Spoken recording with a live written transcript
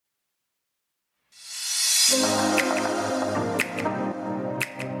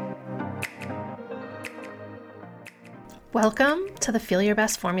Welcome to the Feel Your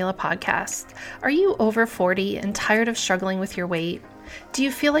Best Formula podcast. Are you over 40 and tired of struggling with your weight? Do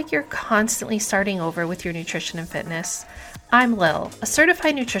you feel like you're constantly starting over with your nutrition and fitness? I'm Lil, a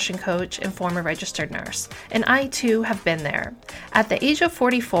certified nutrition coach and former registered nurse, and I too have been there. At the age of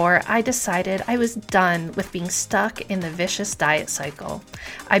 44, I decided I was done with being stuck in the vicious diet cycle.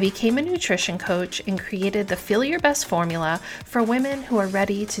 I became a nutrition coach and created the Feel Your Best Formula for women who are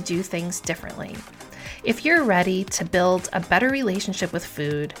ready to do things differently. If you're ready to build a better relationship with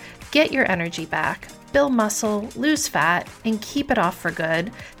food, get your energy back, build muscle, lose fat, and keep it off for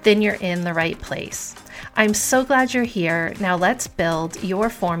good, then you're in the right place. I'm so glad you're here. Now let's build your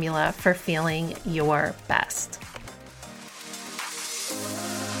formula for feeling your best.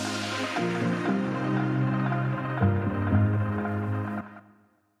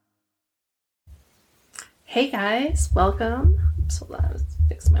 Hey guys, welcome. So let's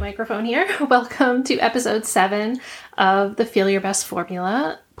fix my microphone here. Welcome to episode 7 of the Feel Your Best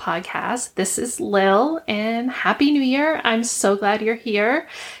Formula podcast. This is Lil and Happy New Year. I'm so glad you're here.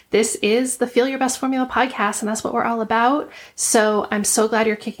 This is the Feel Your Best Formula podcast and that's what we're all about. So I'm so glad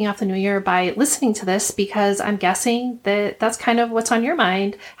you're kicking off the new year by listening to this because I'm guessing that that's kind of what's on your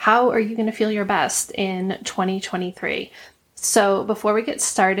mind. How are you going to feel your best in 2023? So before we get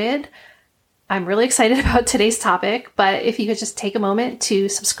started, I'm really excited about today's topic, but if you could just take a moment to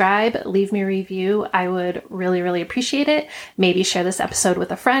subscribe, leave me a review, I would really appreciate it. Maybe share this episode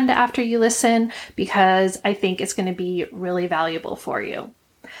with a friend after you listen, because I think it's going to be really valuable for you.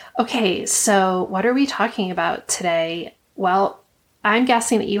 Okay, so what are we talking about today? Well, I'm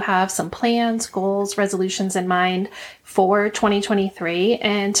guessing that you have some plans, goals, resolutions in mind for 2023.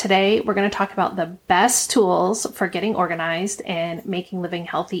 And today we're going to talk about the best tools for getting organized and making living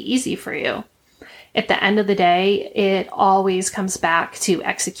healthy easy for you. At the end of the day, it always comes back to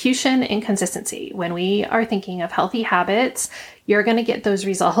execution and consistency. When we are thinking of healthy habits, you're going to get those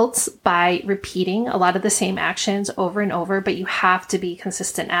results by repeating a lot of the same actions over and over, but you have to be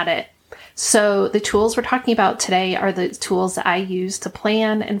consistent at it. So the tools we're talking about today are the tools that I use to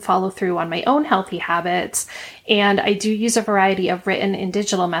plan and follow through on my own healthy habits. And I do use a variety of written and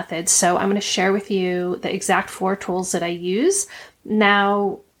digital methods. So I'm going to share with you the exact 4 tools that I use.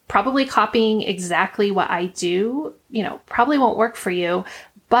 Now, probably copying exactly what I do, probably won't work for you,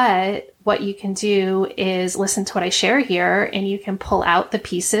 but what you can do is listen to what I share here and you can pull out the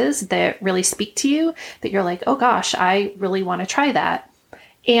pieces that really speak to you, that you're like, oh gosh, I really want to try that.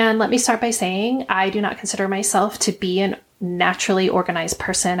 And let me start by saying, I do not consider myself to be a naturally organized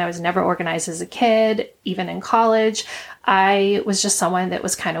person. I was never organized as a kid, even in college. I was just someone that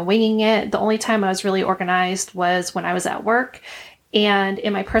was kind of winging it. The only time I was really organized was when I was at work. And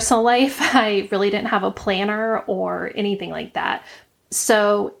in my personal life, I really didn't have a planner or anything like that.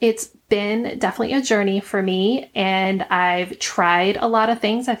 So it's been definitely a journey for me. And I've tried a lot of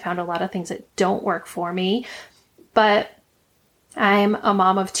things. I found a lot of things that don't work for me. But I'm a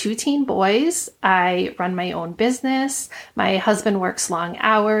mom of 2 teen boys. I run my own business. My husband works long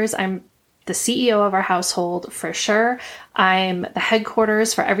hours. I'm the CEO of our household for sure. I'm the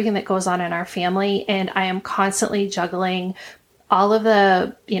headquarters for everything that goes on in our family. And I am constantly juggling all of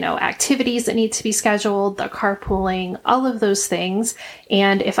the, activities that need to be scheduled, the carpooling, all of those things.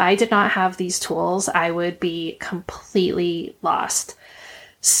 And if I did not have these tools, I would be completely lost.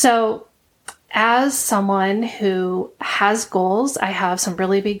 So as someone who has goals, I have some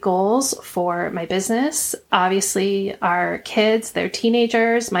really big goals for my business. Obviously, our kids, they're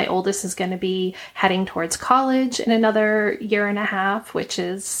teenagers. My oldest is going to be heading towards college in another year and a half, which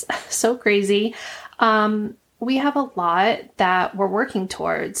is so crazy. We have a lot that we're working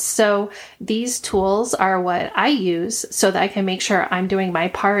towards. So these tools are what I use so that I can make sure I'm doing my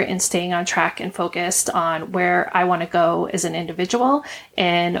part in staying on track and focused on where I want to go as an individual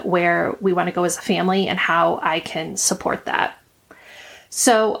and where we want to go as a family and how I can support that.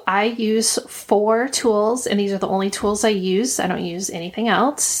 So I use 4 tools, and these are the only tools I use. I don't use anything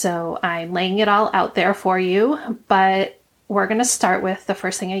else. So I'm laying it all out there for you, but we're going to start with the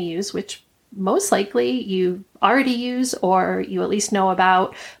first thing I use, which most likely you already use or you at least know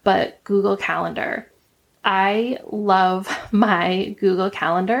about, but Google Calendar. I love my Google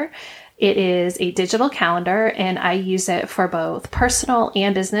Calendar. It is a digital calendar and I use it for both personal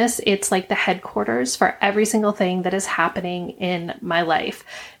and business. It's like the headquarters for every single thing that is happening in my life.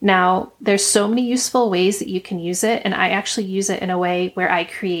 Now, there's so many useful ways that you can use it, and I actually use it in a way where I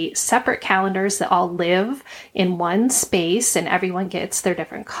create separate calendars that all live in one space and everyone gets their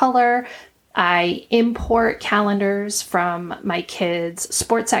different color. I import calendars from my kids'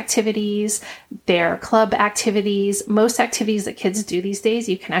 sports activities, their club activities. Most activities that kids do these days,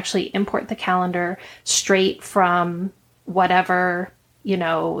 you can actually import the calendar straight from whatever,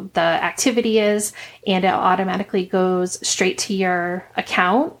 the activity is, and it automatically goes straight to your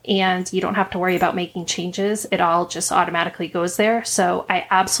account and you don't have to worry about making changes. It all just automatically goes there. So I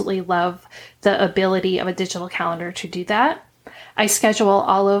absolutely love the ability of a digital calendar to do that. I schedule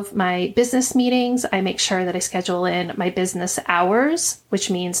all of my business meetings. I make sure that I schedule in my business hours,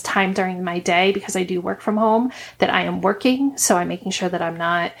 which means time during my day, because I do work from home, that I am working. So I'm making sure that I'm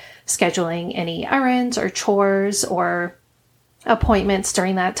not scheduling any errands or chores or appointments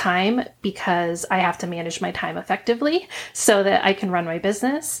during that time, because I have to manage my time effectively so that I can run my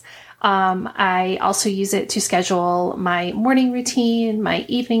business. I also use it to schedule my morning routine, my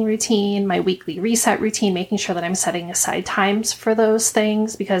evening routine, my weekly reset routine, making sure that I'm setting aside times for those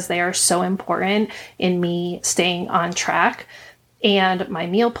things because they are so important in me staying on track. And my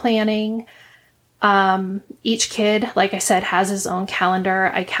meal planning. Each kid, like I said, has his own calendar.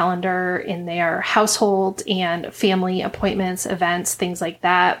 I calendar in their household and family appointments, events, things like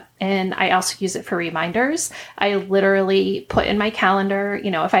that. And I also use it for reminders. I literally put in my calendar,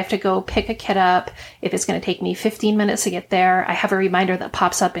 if I have to go pick a kid up, if it's going to take me 15 minutes to get there, I have a reminder that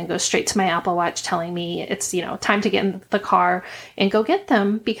pops up and goes straight to my Apple Watch telling me it's, time to get in the car and go get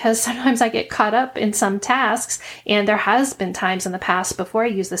them, because sometimes I get caught up in some tasks. And there has been times in the past before I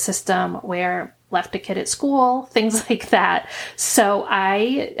use the system where left a kid at school, things like that. So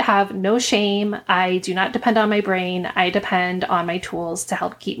I have no shame. I do not depend on my brain. I depend on my tools to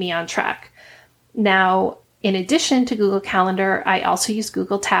help keep me on track. Now, in addition to Google Calendar, I also use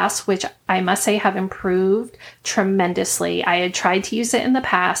Google Tasks, which I must say have improved tremendously. I had tried to use it in the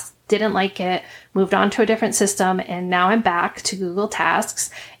past, didn't like it, moved on to a different system, and now I'm back to Google Tasks,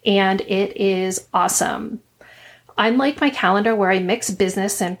 and it is awesome. Unlike my calendar where I mix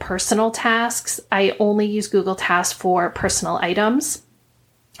business and personal tasks, I only use Google Tasks for personal items.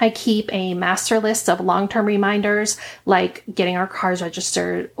 I keep a master list of long-term reminders like getting our cars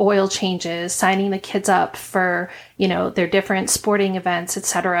registered, oil changes, signing the kids up for, their different sporting events,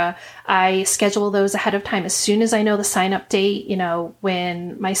 etc. I schedule those ahead of time as soon as I know the sign-up date.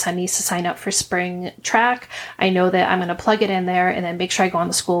 When my son needs to sign up for spring track, I know that I'm going to plug it in there and then make sure I go on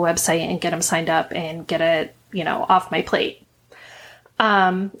the school website and get him signed up and get it, off my plate.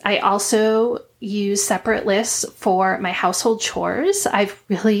 I also use separate lists for my household chores. I've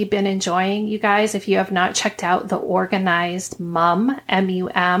really been enjoying, you guys, if you have not checked out The Organized Mum,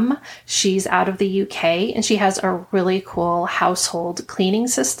 MUM, she's out of the UK and she has a really cool household cleaning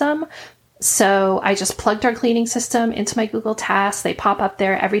system. So I just plugged our cleaning system into my Google Tasks. They pop up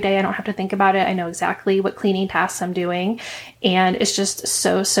there every day. I don't have to think about it. I know exactly what cleaning tasks I'm doing. And it's just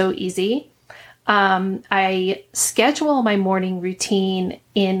so easy. I schedule my morning routine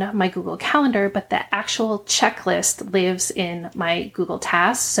in my Google Calendar, but the actual checklist lives in my Google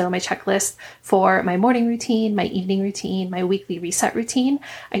Tasks. So my checklist for my morning routine, my evening routine, my weekly reset routine,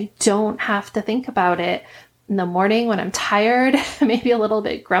 I don't have to think about it. In the morning when I'm tired, maybe a little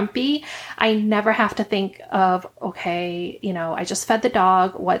bit grumpy, I never have to think of, okay, I just fed the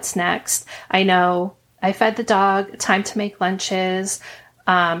dog. What's next? I know I fed the dog, time to make lunches,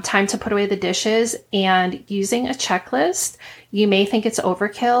 time to put away the dishes. And using a checklist, you may think it's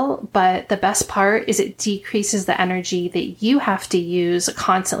overkill, but the best part is it decreases the energy that you have to use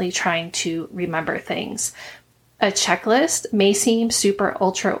constantly trying to remember things. A checklist may seem super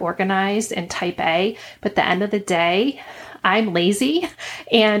ultra organized and type A, but at the end of the day, I'm lazy,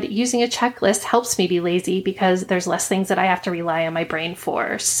 and using a checklist helps me be lazy because there's less things that I have to rely on my brain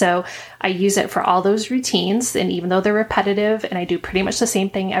for. So I use it for all those routines, and even though they're repetitive and I do pretty much the same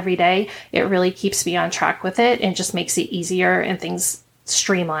thing every day, it really keeps me on track with it and just makes it easier and things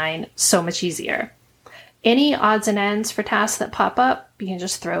streamline so much easier. Any odds and ends for tasks that pop up, you can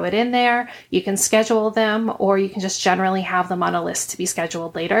just throw it in there. You can schedule them, or you can just generally have them on a list to be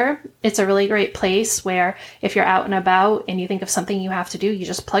scheduled later. It's a really great place where if you're out and about and you think of something you have to do, you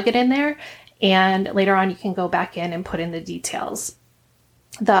just plug it in there, and later on you can go back in and put in the details.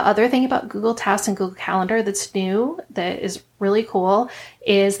 The other thing about Google Tasks and Google Calendar that's new, that is really cool,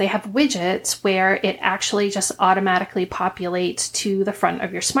 is they have widgets where it actually just automatically populates to the front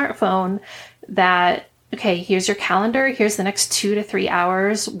of your smartphone that, okay, here's your calendar. Here's the next 2 to 3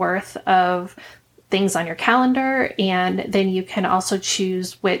 hours worth of things on your calendar. And then you can also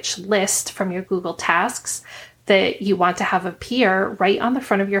choose which list from your Google Tasks that you want to have appear right on the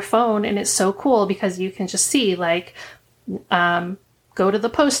front of your phone. And it's so cool because you can just see like, go to the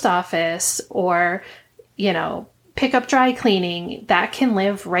post office, or, pick up dry cleaning. That can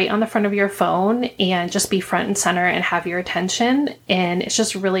live right on the front of your phone and just be front and center and have your attention. And it's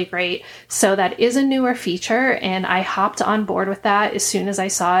just really great. So that is a newer feature, and I hopped on board with that as soon as I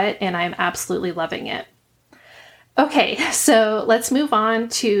saw it, and I'm absolutely loving it. Okay, so let's move on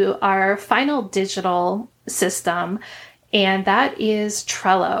to our final digital system, and that is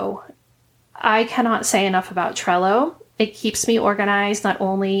Trello. I cannot say enough about Trello. It keeps me organized not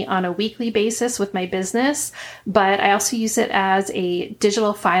only on a weekly basis with my business, but I also use it as a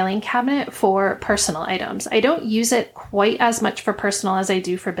digital filing cabinet for personal items. I don't use it quite as much for personal as I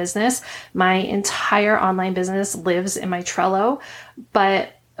do for business. My entire online business lives in my Trello,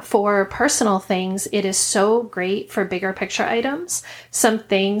 but for personal things, it is so great for bigger picture items. Some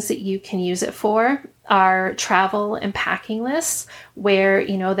things that you can use it for are travel and packing lists, where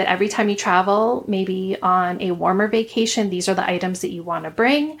you know that every time you travel, maybe on a warmer vacation, these are the items that you want to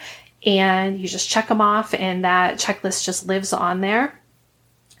bring, and you just check them off, and that checklist just lives on there.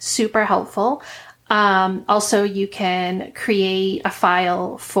 Super helpful. Also, you can create a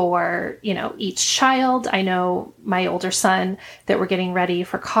file for, each child. I know my older son that we're getting ready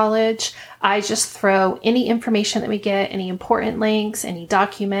for college. I just throw any information that we get, any important links, any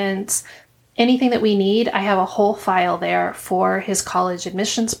documents, anything that we need. I have a whole file there for his college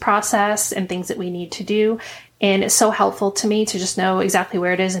admissions process and things that we need to do. And it's so helpful to me to just know exactly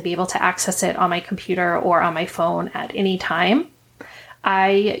where it is and be able to access it on my computer or on my phone at any time.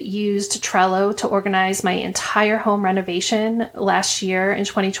 I used Trello to organize my entire home renovation last year in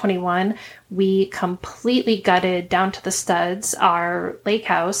 2021. We completely gutted down to the studs our lake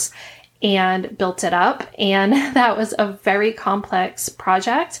house and built it up. And that was a very complex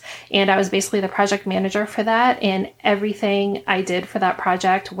project. And I was basically the project manager for that. And everything I did for that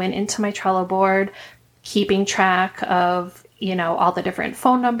project went into my Trello board, keeping track of, all the different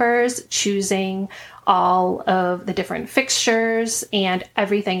phone numbers, choosing all of the different fixtures and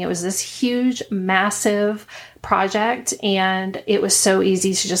everything. It was this huge, massive project, and it was so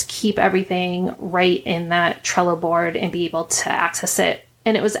easy to just keep everything right in that Trello board and be able to access it.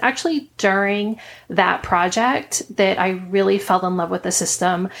 And it was actually during that project that I really fell in love with the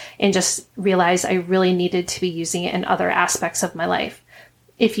system and just realized I really needed to be using it in other aspects of my life.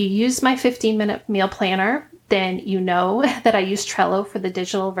 If you use my 15-minute meal planner, then you know that I use Trello for the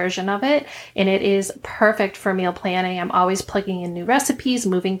digital version of it, and it is perfect for meal planning. I'm always plugging in new recipes,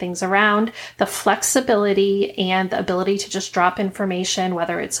 moving things around. The flexibility and the ability to just drop information,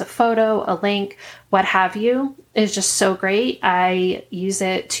 whether it's a photo, a link, what have you, is just so great. I use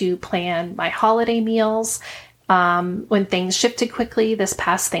it to plan my holiday meals. When things shifted quickly this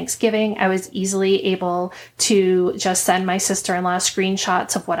past Thanksgiving, I was easily able to just send my sister-in-law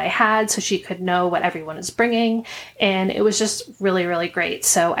screenshots of what I had so she could know what everyone is bringing. And it was just really, really great.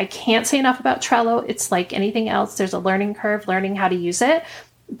 So I can't say enough about Trello. It's like anything else. There's a learning curve, learning how to use it.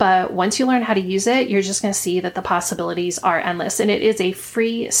 But once you learn how to use it, you're just going to see that the possibilities are endless. And it is a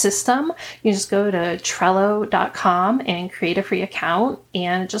free system. You just go to Trello.com and create a free account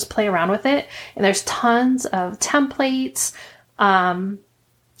and just play around with it. And there's tons of templates to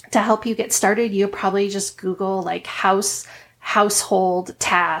help you get started. You'll probably just Google like household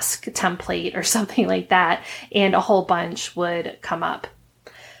task template or something like that, and a whole bunch would come up.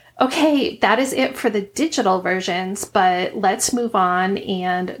 Okay, that is it for the digital versions, but let's move on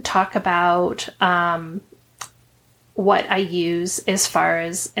and talk about what I use as far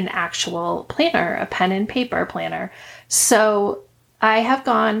as an actual planner, a pen and paper planner. So I have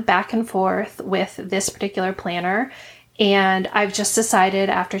gone back and forth with this particular planner, and I've just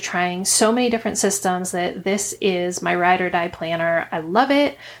decided after trying so many different systems that this is my ride or die planner. I love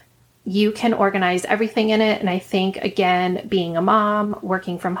it. You can organize everything in it. And I think, again, being a mom,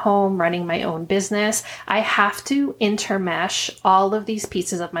 working from home, running my own business, I have to intermesh all of these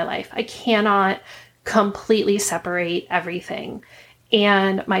pieces of my life. I cannot completely separate everything.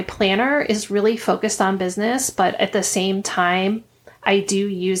 And my planner is really focused on business, but at the same time, I do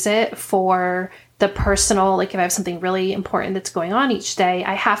use it for the personal, like if I have something really important that's going on each day,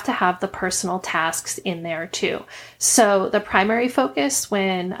 I have to have the personal tasks in there too. So the primary focus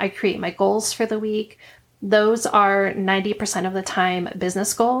when I create my goals for the week, those are 90% of the time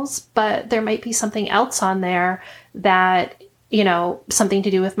business goals, but there might be something else on there that, something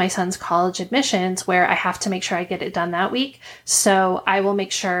to do with my son's college admissions where I have to make sure I get it done that week. So I will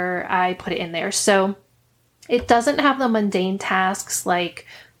make sure I put it in there. So it doesn't have the mundane tasks like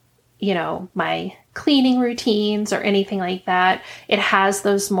my cleaning routines or anything like that. It has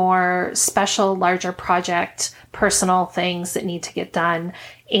those more special, larger project, personal things that need to get done.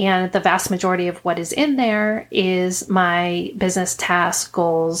 And the vast majority of what is in there is my business tasks,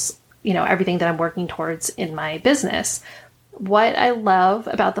 goals, everything that I'm working towards in my business. What I love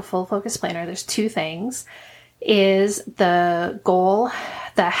about the Full Focus Planner, there's two things, is the goal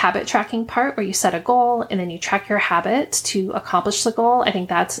the habit tracking part where you set a goal and then you track your habits to accomplish the goal. I think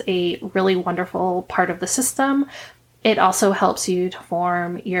that's a really wonderful part of the system. It also helps you to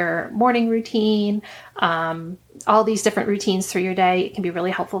form your morning routine, all these different routines through your day. It can be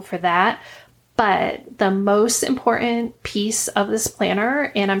really helpful for that. But the most important piece of this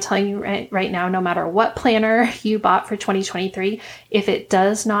planner, and I'm telling you right now, no matter what planner you bought for 2023, if it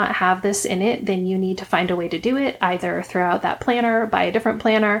does not have this in it, then you need to find a way to do it, either throw out that planner, buy a different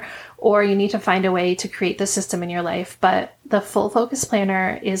planner, or you need to find a way to create the system in your life. But the Full Focus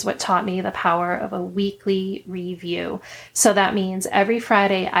Planner is what taught me the power of a weekly review. So that means every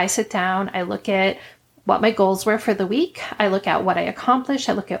Friday I sit down, I look at what my goals were for the week. I look at what I accomplished.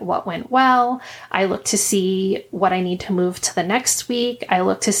 I look at what went well. I look to see what I need to move to the next week. I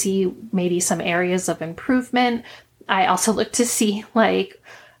look to see maybe some areas of improvement. I also look to see, like,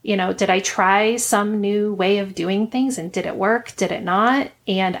 did I try some new way of doing things and did it work? Did it not?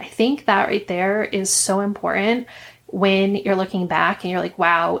 And I think that right there is so important when you're looking back and you're like,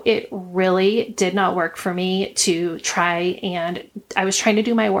 wow, it really did not work for me to try. And I was trying to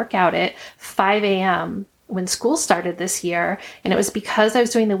do my workout at 5 a.m. when school started this year. And it was because I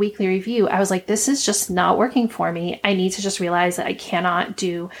was doing the weekly review. I was like, this is just not working for me. I need to just realize that I cannot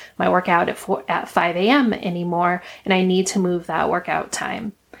do my workout at 5 a.m. anymore. And I need to move that workout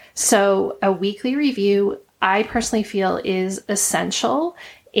time. So a weekly review, I personally feel, is essential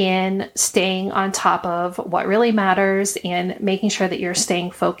in staying on top of what really matters and making sure that you're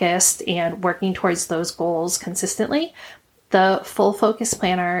staying focused and working towards those goals consistently. The Full Focus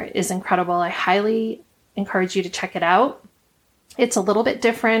Planner is incredible. I highly encourage you to check it out. It's a little bit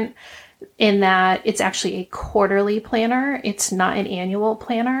different in that it's actually a quarterly planner. It's not an annual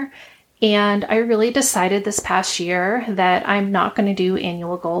planner. And I really decided this past year that I'm not going to do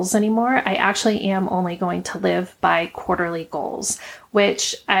annual goals anymore. I actually am only going to live by quarterly goals,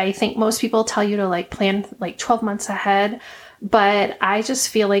 which I think most people tell you to plan 12 months ahead. But I just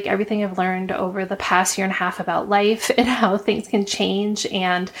feel like everything I've learned over the past year and a half about life and how things can change.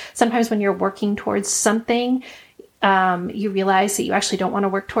 And sometimes when you're working towards something, you realize that you actually don't want to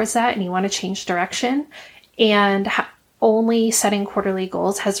work towards that and you want to change direction. And only setting quarterly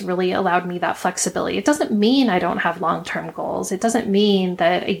goals has really allowed me that flexibility. It doesn't mean I don't have long-term goals. It doesn't mean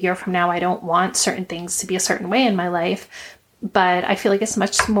that a year from now I don't want certain things to be a certain way in my life, but I feel like it's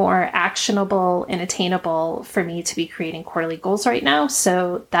much more actionable and attainable for me to be creating quarterly goals right now.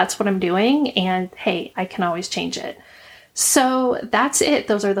 So that's what I'm doing. And hey, I can always change it. So that's it.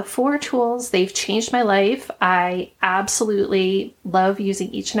 Those are the 4 tools. They've changed my life. I absolutely love using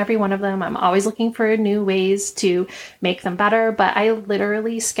each and every one of them. I'm always looking for new ways to make them better, but I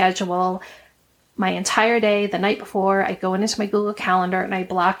literally schedule my entire day the night before. I go into my Google Calendar and I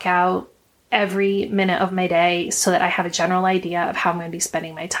block out every minute of my day so that I have a general idea of how I'm going to be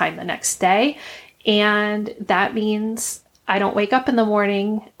spending my time the next day. And that means I don't wake up in the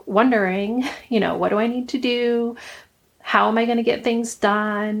morning wondering, what do I need to do? How am I going to get things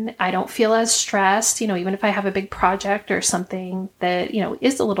done? I don't feel as stressed, even if I have a big project or something that,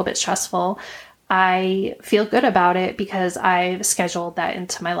 is a little bit stressful, I feel good about it because I've scheduled that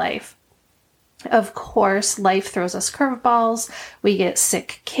into my life. Of course, life throws us curveballs. We get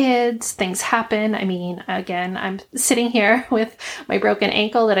sick kids, things happen. I mean, again, I'm sitting here with my broken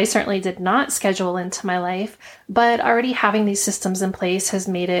ankle that I certainly did not schedule into my life, but already having these systems in place has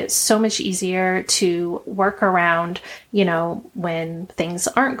made it so much easier to work around, when things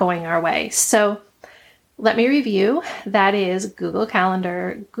aren't going our way. So let me review. That is Google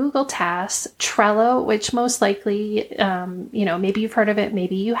Calendar, Google Tasks, Trello, which most likely, maybe you've heard of it,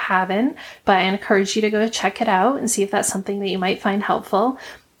 maybe you haven't, but I encourage you to go check it out and see if that's something that you might find helpful.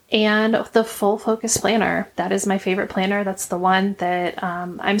 And the Full Focus Planner. That is my favorite planner. That's the one that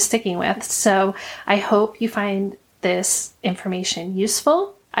I'm sticking with. So I hope you find this information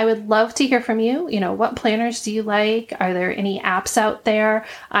useful. I would love to hear from you. What planners do you like? Are there any apps out there?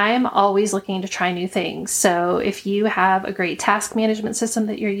 I'm always looking to try new things. So if you have a great task management system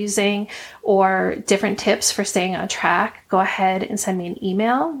that you're using or different tips for staying on track, go ahead and send me an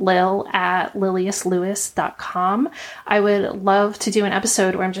email, lil@liliuslewis.com. I would love to do an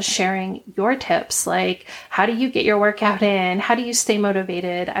episode where I'm just sharing your tips, like how do you get your workout in? How do you stay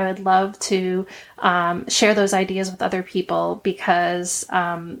motivated? I would love to share those ideas with other people because,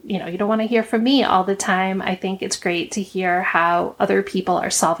 you don't want to hear from me all the time. I think it's great to hear how other people are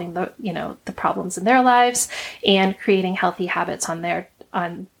solving the problems in their lives and creating healthy habits on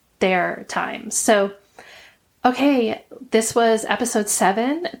their time. So Okay, this was episode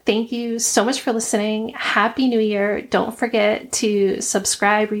 7. Thank you so much for listening. Happy New Year. Don't forget to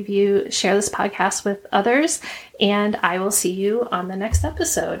subscribe, review, share this podcast with others, and I will see you on the next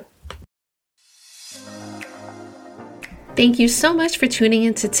episode. Thank you so much for tuning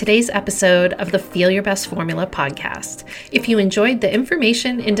into today's episode of the Feel Your Best Formula podcast. If you enjoyed the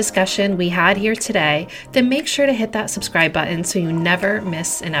information and discussion we had here today, then make sure to hit that subscribe button so you never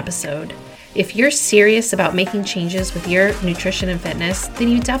miss an episode. If you're serious about making changes with your nutrition and fitness, then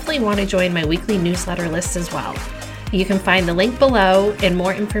you definitely want to join my weekly newsletter list as well. You can find the link below and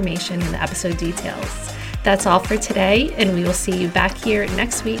more information in the episode details. That's all for today, and we will see you back here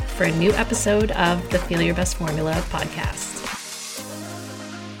next week for a new episode of the Feel Your Best Formula podcast.